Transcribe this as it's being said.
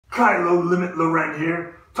Kylo Limit Loren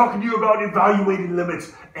here, talking to you about evaluating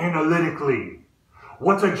limits analytically.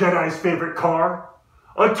 What's a Jedi's favorite car?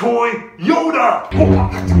 A toy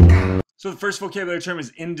Yoda! So the first vocabulary term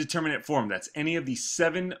is indeterminate form. That's any of the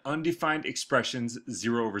 7 undefined expressions: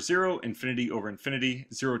 0 over 0, infinity over infinity,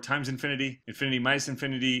 0 times infinity, infinity minus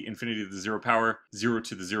infinity, infinity to the 0 power, 0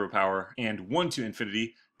 to the 0 power, and 1 to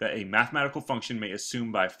infinity, that a mathematical function may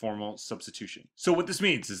assume by formal substitution. So what this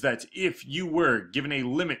means is that if you were given a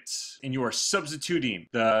limit and you are substituting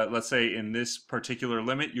let's say in this particular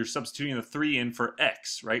limit, you're substituting the 3 in for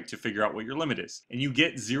x, right, to figure out what your limit is, and you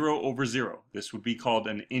get 0 over 0. This would be called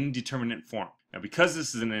an indeterminate form. Now, because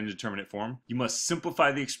this is an indeterminate form, you must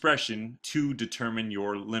simplify the expression to determine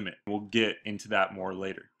your limit. We'll get into that more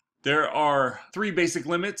later. There are 3 basic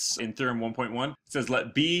limits in Theorem 1.1. It says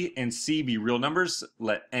let b and c be real numbers,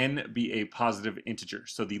 let n be a positive integer.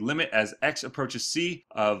 So the limit as x approaches c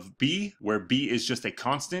of b, where b is just a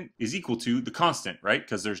constant, is equal to the constant, right?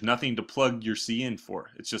 Because there's nothing to plug your c in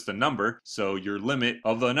for. It's just a number, so your limit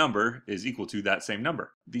of the number is equal to that same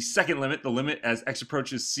number. The second limit, the limit as x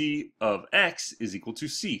approaches c of x, is equal to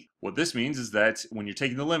c. What this means is that when you're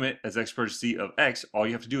taking the limit as x approaches c of x, all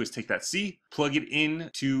you have to do is take that c, plug it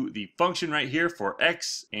into the function right here for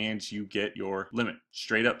x, and you get your limit.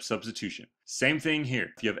 Straight up substitution. Same thing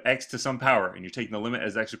here. If you have x to some power and you're taking the limit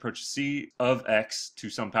as x approaches c of x to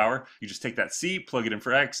some power, you just take that c, plug it in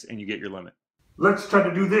for x, and you get your limit. Let's try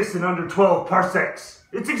to do this in under 12 parsecs.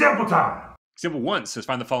 It's example time. Example 1 says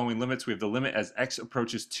find the following limits. We have the limit as x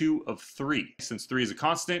approaches 2 of 3. Since 3 is a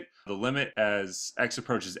constant, the limit as x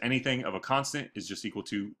approaches anything of a constant is just equal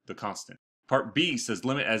to the constant. Part B says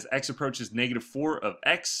limit as x approaches -4 of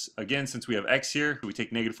x. Again, since we have x here, we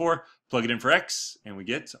take -4, plug it in for x, and we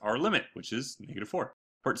get our limit, which is -4.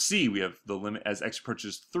 Part C, we have the limit as x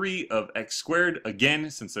approaches 3 of x squared.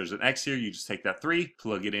 Again, since there's an x here, you just take that 3,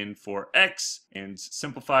 plug it in for x, and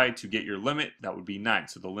simplify to get your limit. That would be 9.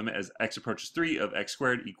 So the limit as x approaches 3 of x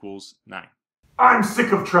squared equals 9. I'm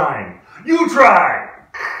sick of trying. You try!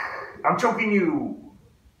 I'm choking you.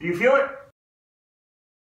 Do you feel it?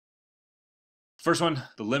 First one,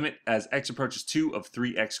 the limit as x approaches 2 of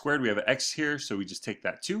 3x squared. We have an x here, so we just take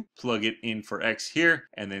that 2, plug it in for x here,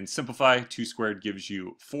 and then simplify. 2 squared gives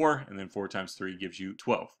you 4, and then 4 times 3 gives you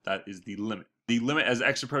 12. That is the limit. The limit as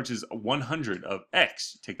x approaches 100 of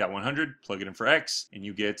x. Take that 100, plug it in for x, and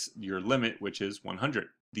you get your limit, which is 100.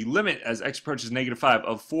 The limit as x approaches -5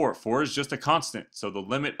 of 4. 4 is just a constant, so the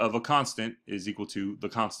limit of a constant is equal to the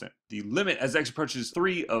constant. The limit as x approaches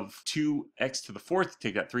 3 of 2x to the 4th,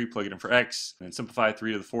 take that 3, plug it in for x, and then simplify.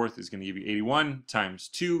 3 to the 4th is going to give you 81, times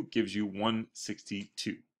 2 gives you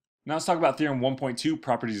 162. Now let's talk about Theorem 1.2,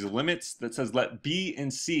 properties of limits, that says let b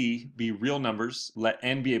and c be real numbers, let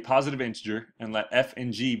n be a positive integer, and let f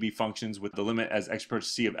and g be functions with the limit as x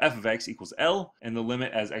approaches c of f of x equals L, and the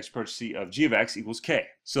limit as x approaches c of g of x equals K.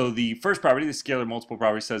 So the first property, the scalar multiple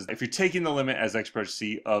property, says if you're taking the limit as x approaches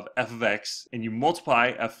c of f of x and you multiply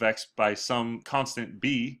f of x by some constant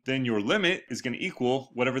b, then your limit is going to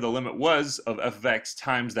equal whatever the limit was of f of x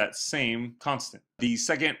times that same constant. The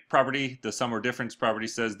second property, the sum or difference property,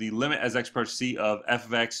 says the limit as x approaches c of f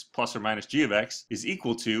of x plus or minus g of x is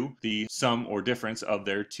equal to the sum or difference of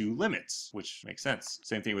their two limits, which makes sense.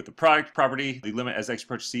 Same thing with the product property. The limit as x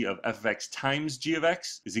approaches c of f of x times g of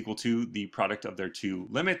x is equal to the product of their two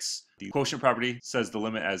limits. The quotient property says the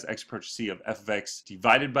limit as x approaches c of f of x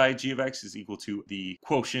divided by g of x is equal to the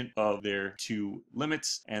quotient of their two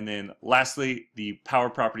limits. And then lastly, the power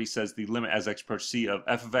property says the limit as x approaches c of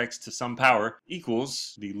f of x to some power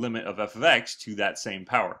equals the limit of f of x to that same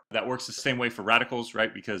power. That works the same way for radicals,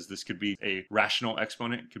 right? Because this could be a rational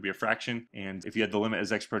exponent, it could be a fraction. And if you had the limit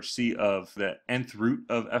as x approaches c of the nth root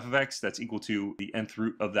of f of x, that's equal to the nth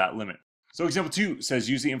root of that limit. So example 2 says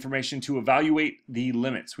use the information to evaluate the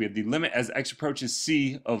limits. We have the limit as x approaches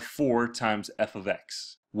c of 4 times f of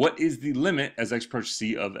x. What is the limit as x approaches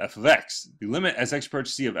c of f of x? The limit as x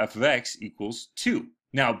approaches c of f of x equals 2.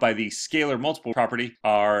 Now, by the scalar multiple property,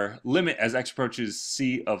 our limit as x approaches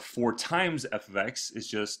c of 4 times f of x is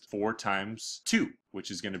just 4 times 2, which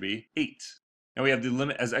is going to be 8. Now we have the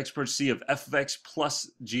limit as x approaches c of f of x plus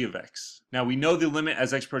g of x. Now we know the limit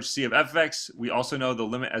as x approaches c of f of x. We also know the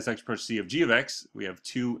limit as x approaches c of g of x. We have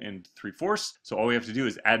 2 and 3/4. So all we have to do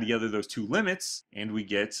is add together those two limits, and we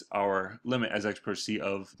get our limit as x approaches c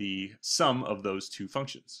of the sum of those two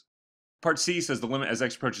functions. Part C says the limit as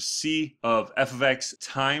x approaches c of f of x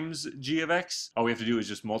times g of x. All we have to do is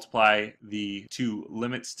just multiply the two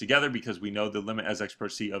limits together because we know the limit as x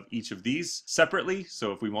approaches c of each of these separately.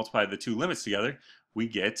 So if we multiply the two limits together, we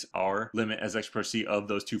get our limit as x approaches c of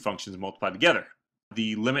those two functions multiplied together.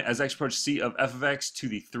 the limit as x approaches c of f of x to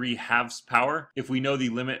the 3/2 power. If we know the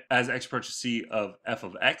limit as x approaches c of f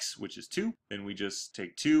of x, which is 2, then we just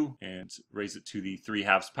take 2 and raise it to the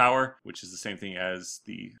 3/2 power, which is the same thing as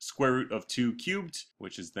the square root of 2 cubed,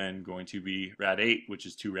 which is then going to be rad 8, which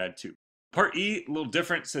is 2 rad 2. Part E, a little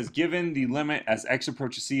different, says given the limit as x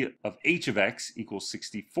approaches c of h of x equals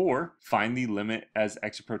 64, find the limit as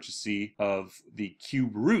x approaches c of the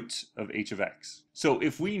cube root of h of x. So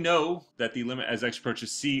if we know that the limit as x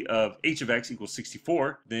approaches c of h of x equals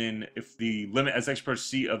 64, then if the limit as x approaches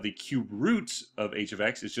c of the cube root of h of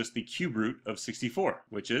x is just the cube root of 64,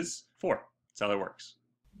 which is 4. That's how that works.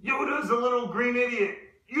 Yoda's a little green idiot.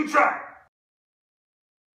 You try.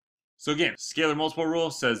 So again, scalar multiple rule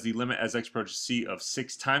says the limit as x approaches c of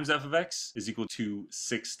 6 times f of x is equal to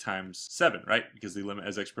 6 times 7, right? Because the limit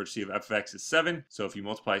as x approaches c of f of x is 7. So if you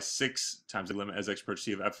multiply 6 times the limit as x approaches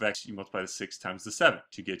c of f of x, you multiply the 6 times the 7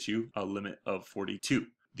 to get you a limit of 42.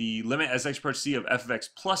 The limit as x approaches c of f of x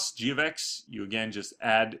plus g of x, you again just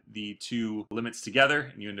add the two limits together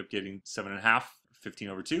and you end up getting 7.5. 15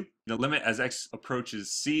 over 2. The limit as x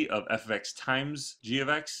approaches c of f of x times g of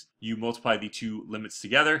x, you multiply the two limits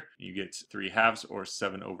together, and you get 3/2 or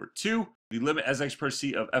 7 over 2. The limit as x approaches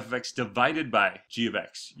c of f of x divided by g of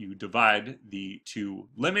x, you divide the two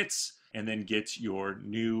limits and then get your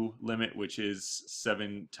new limit, which is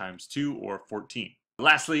 7 times 2 or 14.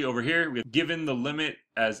 Lastly, over here, we have given the limit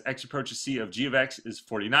as x approaches c of g of x is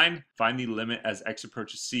 49, find the limit as x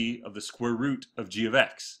approaches c of the square root of g of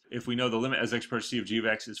x. If we know the limit as x approaches c of g of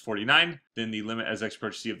x is 49, then the limit as x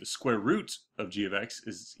approaches c of the square root of g of x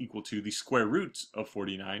is equal to the square root of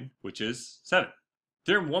 49, which is 7.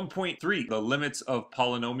 Theorem 1.3, the limits of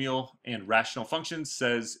polynomial and rational functions,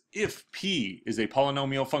 says if p is a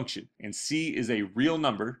polynomial function and c is a real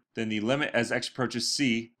number, then the limit as x approaches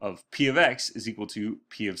c of p of x is equal to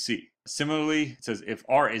p of c. Similarly, it says if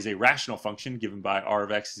r is a rational function given by r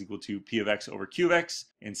of x is equal to p of x over q of x,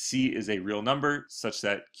 and c is a real number such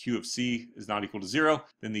that q of c is not equal to 0,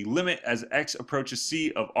 then the limit as x approaches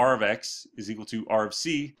c of r of x is equal to r of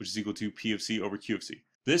c, which is equal to p of c over q of c.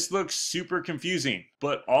 This looks super confusing,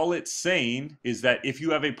 but all it's saying is that if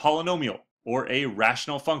you have a polynomial or a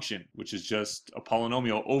rational function, which is just a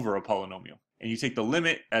polynomial over a polynomial, and you take the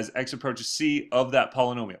limit as x approaches c of that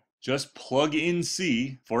polynomial, just plug in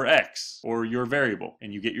c for x or your variable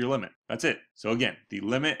and you get your limit. That's it. So again, the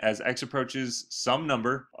limit as x approaches some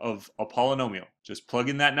number of a polynomial. Just plug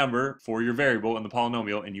in that number for your variable in the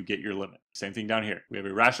polynomial and you get your limit. Same thing down here. We have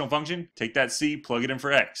a rational function. Take that c, plug it in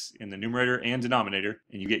for x in the numerator and denominator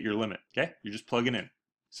and you get your limit. Okay? You're just plugging in.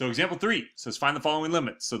 So example 3 says find the following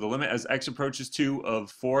limits. So the limit as x approaches 2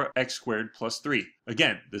 of 4x squared plus 3.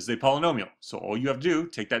 Again, this is a polynomial. So all you have to do,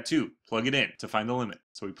 take that 2, plug it in to find the limit.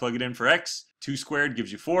 So we plug it in for x. 2 squared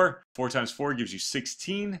gives you 4. 4 times 4 gives you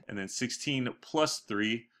 16. And then 16 plus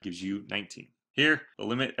 3 gives you 19. Here, the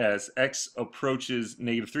limit as x approaches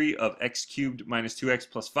 -3 of x cubed minus 2x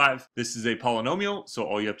plus 5. This is a polynomial, so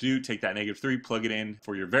all you have to do, take that -3, plug it in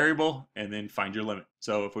for your variable, and then find your limit.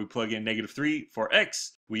 So if we plug in -3 for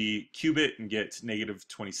x, we cube it and get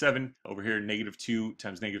 -27. Over here, -2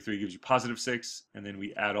 times -3 gives you +6, and then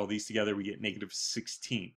we add all these together, we get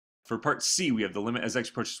 -16. For part C, we have the limit as x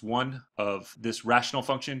approaches 1 of this rational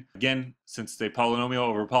function. Again, since it's a polynomial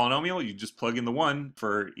over a polynomial, you just plug in the 1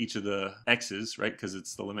 for each of the x's, right? Because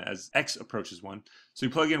it's the limit as x approaches 1. So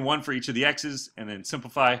you plug in 1 for each of the x's and then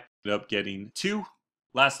simplify, end up getting 2.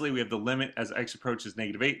 Lastly, we have the limit as x approaches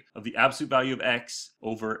 -8 of the absolute value of x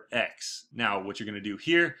over x. Now, what you're going to do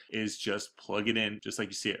here is just plug it in just like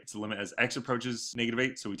you see it. It's the limit as x approaches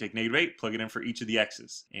 -8. So we take -8, plug it in for each of the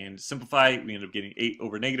x's. And simplify, we end up getting 8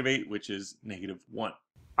 over -8, which is -1.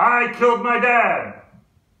 I killed my dad.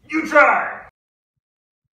 You try.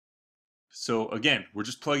 So again, we're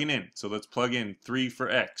just plugging in. So let's plug in 3 for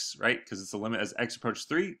x, right? Because it's the limit as x approaches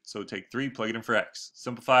 3. So take 3, plug it in for x.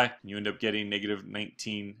 Simplify, and you end up getting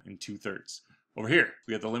 -19 2/3. Over here,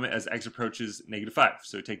 we have the limit as x approaches -5.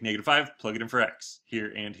 So take -5, plug it in for x,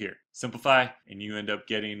 here and here. Simplify, and you end up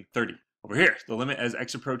getting 30. Over here, the limit as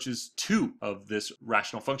x approaches 2 of this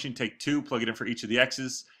rational function. Take 2, plug it in for each of the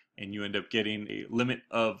x's, and you end up getting a limit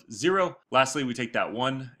of 0. Lastly, we take that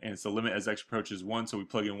 1, and it's the limit as x approaches 1, so we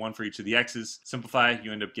plug in 1 for each of the x's. Simplify,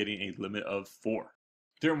 you end up getting a limit of 4.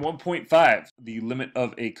 Theorem 1.5, the limit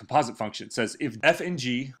of a composite function, says if f and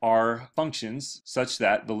g are functions such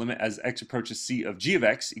that the limit as x approaches c of g of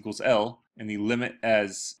x equals L, and the limit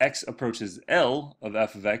as x approaches L of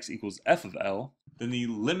f of x equals f of L, then the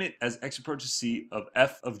limit as x approaches c of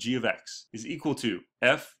f of g of x is equal to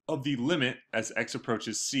f of the limit as x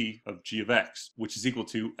approaches c of g of x, which is equal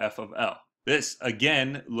to f of L. This,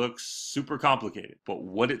 again, looks super complicated, but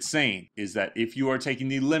what it's saying is that if you are taking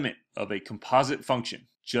the limit of a composite function,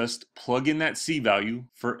 just plug in that c value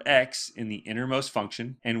for x in the innermost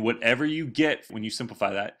function, and whatever you get when you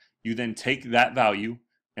simplify that, you then take that value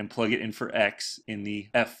and plug it in for x in the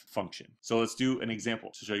f function. So let's do an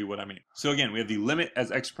example to show you what I mean. So again, we have the limit as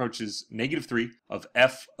x approaches -3 of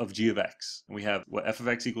f of g of x. And we have what f of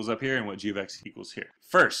x equals up here and what g of x equals here.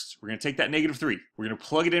 First, we're going to take that -3. We're going to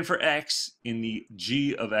plug it in for x in the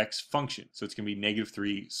g of x function. So it's going to be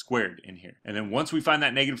 -3 squared in here. And then once we find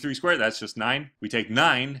that -3 squared, that's just 9. We take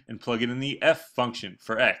 9 and plug it in the f function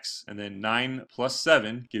for x. And then 9 plus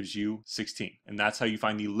 7 gives you 16. And that's how you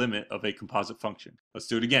find the limit of a composite function. Let's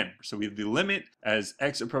do it again. So we have the limit as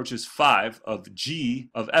x approaches 5 of g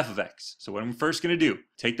of f of x. So what I'm first going to do,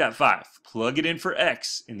 take that 5, plug it in for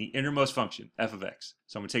x in the innermost function, f of x.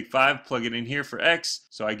 So I'm going to take 5, plug it in here for x.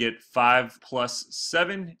 So I get 5 plus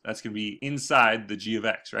 7. That's going to be inside the g of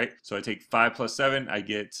x, right? So I take 5 plus 7, I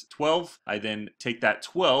get 12. I then take that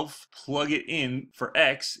 12, plug it in for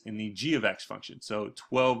x in the g of x function. So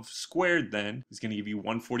 12 squared then is going to give you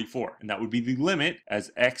 144. And that would be the limit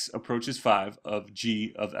as x approaches 5 of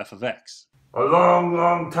g of f of x. A long,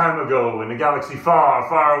 long time ago in a galaxy far,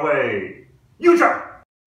 far away. You try!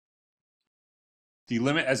 The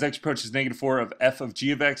limit as x approaches -4 of f of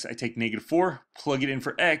g of x, I take -4, plug it in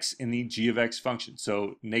for x in the g of x function.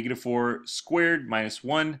 So -4 squared minus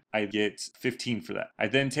 1, I get 15 for that. I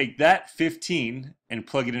then take that 15 and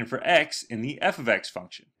plug it in for x in the f of x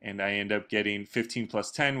function. And I end up getting 15 plus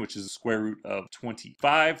 10, which is the square root of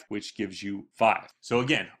 25, which gives you 5. So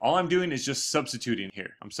again, all I'm doing is just substituting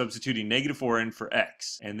here. I'm substituting -4 in for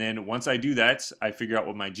x. And then once I do that, I figure out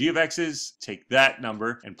what my g of x is, take that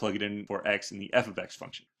number, and plug it in for x in the f of x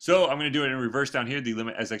function. So I'm going to do it in reverse down here, the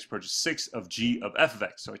limit as x approaches 6 of g of f of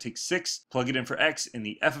x. So I take 6, plug it in for x in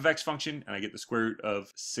the f of x function, and I get the square root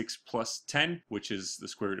of 6 plus 10, which is the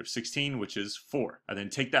square root of 16, which is 4. I then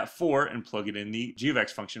take that 4 and plug it in the g of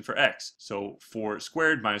x function for x. So 4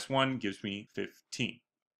 squared minus 1 gives me 15.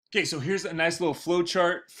 Okay, so here's a nice little flow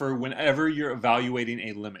chart for whenever you're evaluating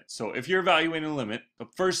a limit. So if you're evaluating a limit, the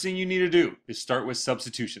first thing you need to do is start with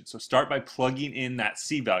substitution. So start by plugging in that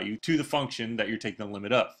c value to the function that you're taking the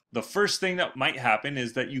limit of. The first thing that might happen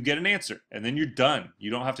is that you get an answer, and then you're done.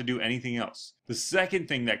 You don't have to do anything else. The second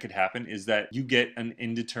thing that could happen is that you get an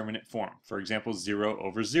indeterminate form. For example, 0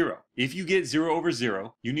 over 0. If you get 0 over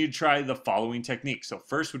 0, you need to try the following technique. So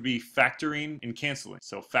first would be factoring and canceling.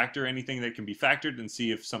 So factor anything that can be factored and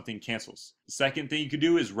see if something cancels. The second thing you could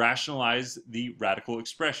do is rationalize the radical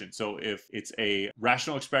expression. So if it's a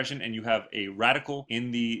rational expression and you have a radical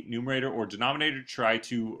in the numerator or denominator, try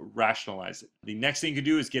to rationalize it. The next thing you could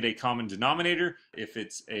do is get a common denominator. If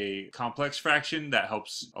it's a complex fraction, that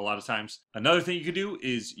helps a lot of times. Another thing you could do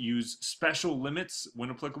is use special limits when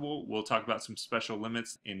applicable. We'll talk about some special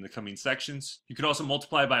limits in the coming sections. You could also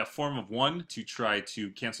multiply by a form of 1 to try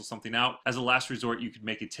to cancel something out. As a last resort, you could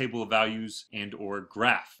make a table of values and or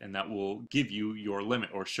graph, and that will give you your limit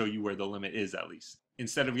or show you where the limit is at least.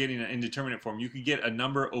 Instead of getting an indeterminate form, you could get a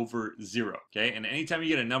number over 0, okay? And anytime you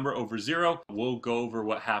get a number over 0, we'll go over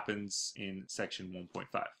what happens in section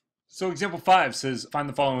 1.5. So example 5 says, find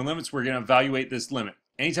the following limits. We're going to evaluate this limit.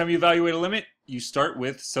 Anytime you evaluate a limit, you start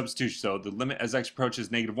with substitution. So the limit as x approaches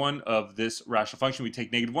 -1 of this rational function, we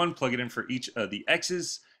take -1, plug it in for each of the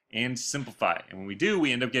x's, and simplify. And when we do,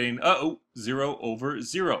 we end up getting 0 over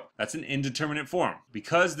 0. That's an indeterminate form.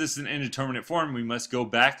 Because this is an indeterminate form, we must go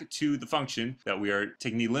back to the function that we are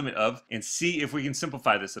taking the limit of and see if we can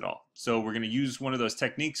simplify this at all. So we're going to use one of those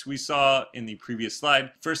techniques we saw in the previous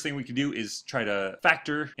slide. First thing we can do is try to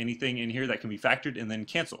factor anything in here that can be factored and then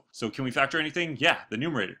cancel. So can we factor anything? Yeah, the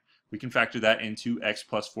numerator. We can factor that into x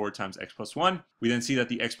plus 4 times x plus 1. We then see that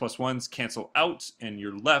the x plus 1's cancel out and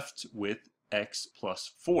you're left with x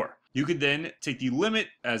plus 4. You could then take the limit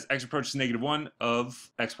as x approaches -1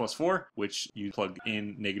 of x plus 4, which you plug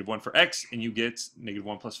in -1 for x, and you get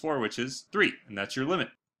 -1 plus 4, which is 3, and that's your limit.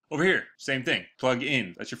 Over here, same thing. Plug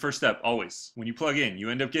in. That's your first step, always. When you plug in, you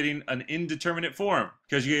end up getting an indeterminate form.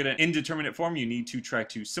 Because you get an indeterminate form, you need to try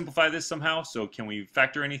to simplify this somehow. So can we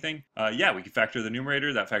factor anything? Yeah, we can factor the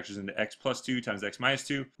numerator. That factors into x plus 2 times x minus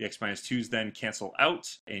 2. The x minus 2's then cancel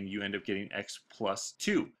out, and you end up getting x plus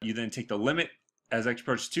 2. You then take the limit as x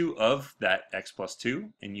approaches 2 of that x plus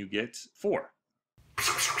 2, and you get 4.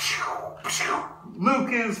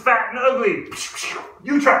 Luke is fat and ugly.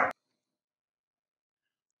 You try.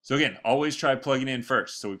 So again, always try plugging in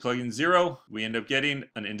first. So we plug in 0, we end up getting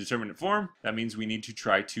an indeterminate form. That means we need to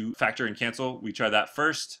try to factor and cancel. We try that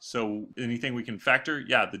first. So anything we can factor,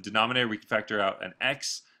 yeah, the denominator, we can factor out an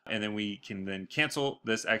x. And then we can then cancel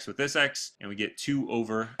this x with this x, and we get 2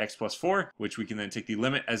 over x plus 4, which we can then take the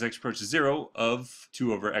limit as x approaches 0 of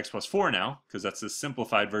 2 over x plus 4 now, because that's the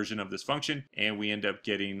simplified version of this function, and we end up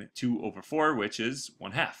getting 2 over 4, which is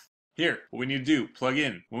 1/2. Here, what we need to do, plug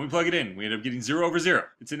in. When we plug it in, we end up getting 0 over 0.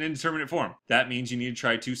 It's an indeterminate form. That means you need to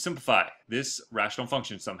try to simplify this rational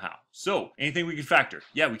function somehow. So, anything we can factor.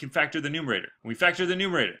 Yeah, we can factor the numerator. When we factor the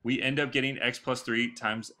numerator, we end up getting x plus 3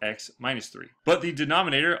 times x minus 3. But the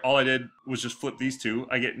denominator, all I did was just flip these two.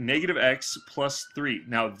 I get negative x plus 3.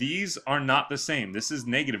 Now, these are not the same. This is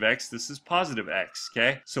negative x, this is positive x,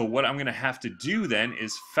 okay? So what I'm going to have to do then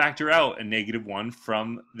is factor out a negative 1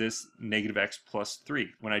 from this negative x plus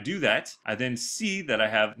 3. When I do that, I then see that I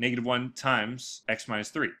have negative 1 times x minus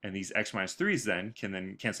 3. And these x minus 3's then can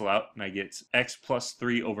then cancel out, and I get x plus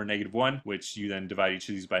 3 over negative 1, which you then divide each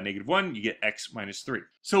of these by negative 1, you get x minus 3.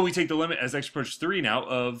 So we take the limit as x approaches 3 now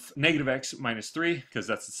of negative x minus 3, because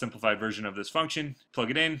that's the simplified version of this function.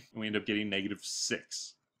 Plug it in, and we end up getting negative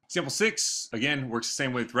 6. Example 6, again, works the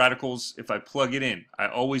same way with radicals. If I plug it in, I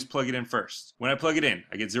always plug it in first. When I plug it in,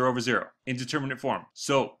 I get 0 over 0, indeterminate form.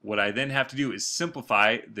 So what I then have to do is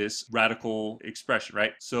simplify this radical expression,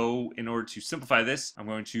 right? So in order to simplify this, I'm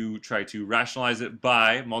going to try to rationalize it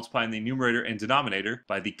by multiplying the numerator and denominator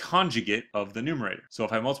by the conjugate of the numerator. So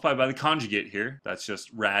if I multiply by the conjugate here, that's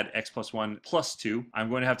just rad x plus 1 plus 2. I'm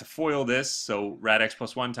going to have to FOIL this. So rad x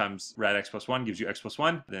plus 1 times rad x plus 1 gives you x plus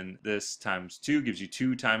 1. Then this times 2 gives you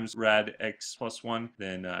 2 times rad x plus 1,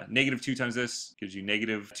 then negative 2 times this gives you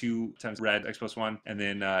negative 2 times rad x plus 1, and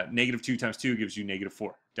then negative 2 times 2 gives you negative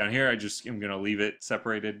 4. Down here, I just am going to leave it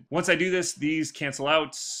separated. Once I do this, these cancel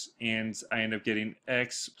out, and I end up getting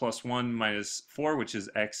x plus 1 minus 4, which is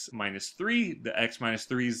x minus 3. The x minus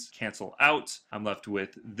 3's cancel out. I'm left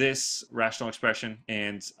with this rational expression,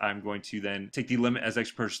 and I'm going to then take the limit as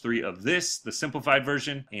x approaches 3 of this, the simplified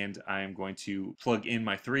version, and I'm going to plug in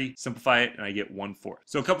my 3, simplify it, and I get 1/4.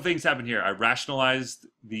 So a couple things happen here. I rationalized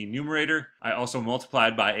the numerator. I also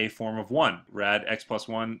multiplied by a form of 1, rad x plus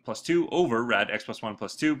 1 plus 2 over rad x plus 1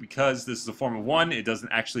 plus 2. Because this is a form of 1, it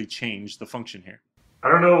doesn't actually change the function here. I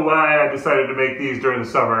don't know why I decided to make these during the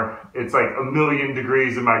summer. It's like 1,000,000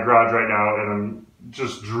 degrees in my garage right now, and I'm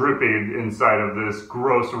just dripping inside of this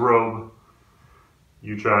gross robe.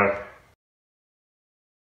 You try.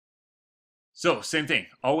 So, same thing.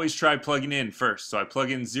 Always try plugging in first. So I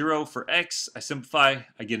plug in 0 for x, I simplify,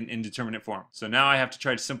 I get an indeterminate form. So now I have to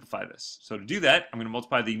try to simplify this. So to do that, I'm going to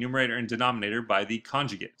multiply the numerator and denominator by the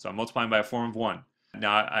conjugate. So I'm multiplying by a form of 1.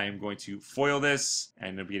 Now I am going to FOIL this,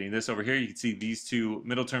 and I'm getting this over here. You can see these two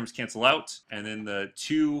middle terms cancel out, and then the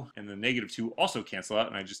 2 and the negative 2 also cancel out,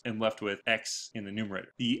 and I just am left with x in the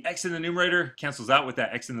numerator. The x in the numerator cancels out with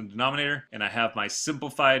that x in the denominator, and I have my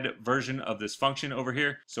simplified version of this function over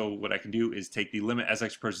here. So what I can do is take the limit as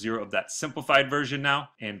x approaches 0 of that simplified version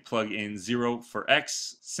now, and plug in 0 for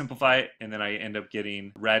x, simplify it, and then I end up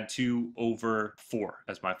getting rad 2 over 4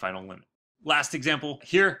 as my final limit. Last example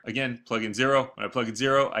here, again, plug in 0. When I plug in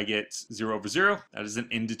 0, I get 0 over 0. That is an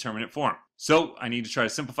indeterminate form. So I need to try to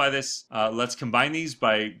simplify this. Let's combine these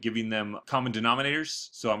by giving them common denominators.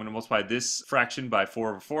 So I'm going to multiply this fraction by 4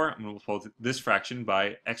 over 4. I'm going to multiply this fraction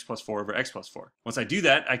by x plus 4 over x plus 4. Once I do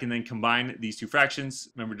that, I can then combine these two fractions.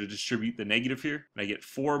 Remember to distribute the negative here. And I get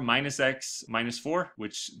 4 minus x minus 4,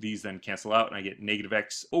 which these then cancel out. And I get negative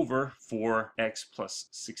x over 4x plus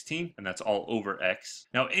 16. And that's all over x.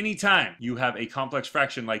 Now, anytime you have a complex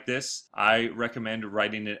fraction like this, I recommend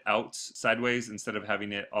writing it out sideways instead of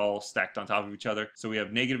having it all stacked on top of each other. So we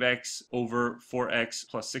have negative x over 4x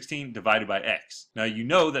plus 16 divided by x. Now you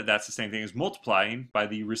know that that's the same thing as multiplying by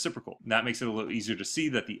the reciprocal. And that makes it a little easier to see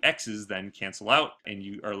that the x's then cancel out, and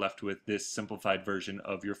you are left with this simplified version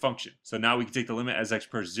of your function. So now we can take the limit as x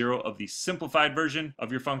approaches 0 of the simplified version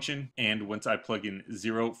of your function, and once I plug in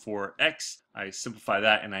 0 for x, I simplify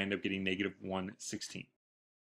that and I end up getting negative 1/16.